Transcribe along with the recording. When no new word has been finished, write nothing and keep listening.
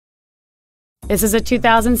This is a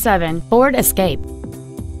 2007 Ford Escape.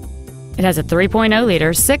 It has a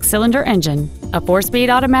 3.0-liter six-cylinder engine, a 4-speed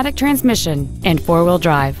automatic transmission, and 4-wheel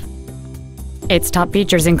drive. Its top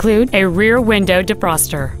features include a rear window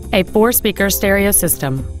defroster, a 4-speaker stereo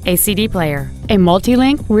system, a CD player, a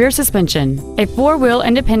multi-link rear suspension, a 4-wheel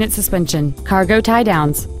independent suspension, cargo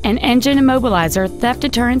tie-downs, an engine immobilizer theft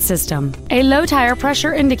deterrent system, a low tire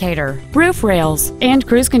pressure indicator, roof rails, and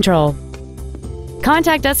cruise control.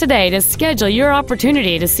 Contact us today to schedule your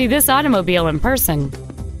opportunity to see this automobile in person.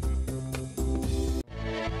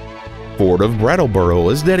 Ford of Brattleboro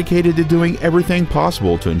is dedicated to doing everything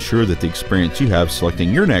possible to ensure that the experience you have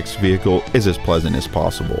selecting your next vehicle is as pleasant as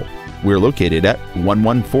possible. We're located at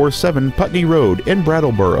 1147 Putney Road in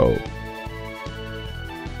Brattleboro.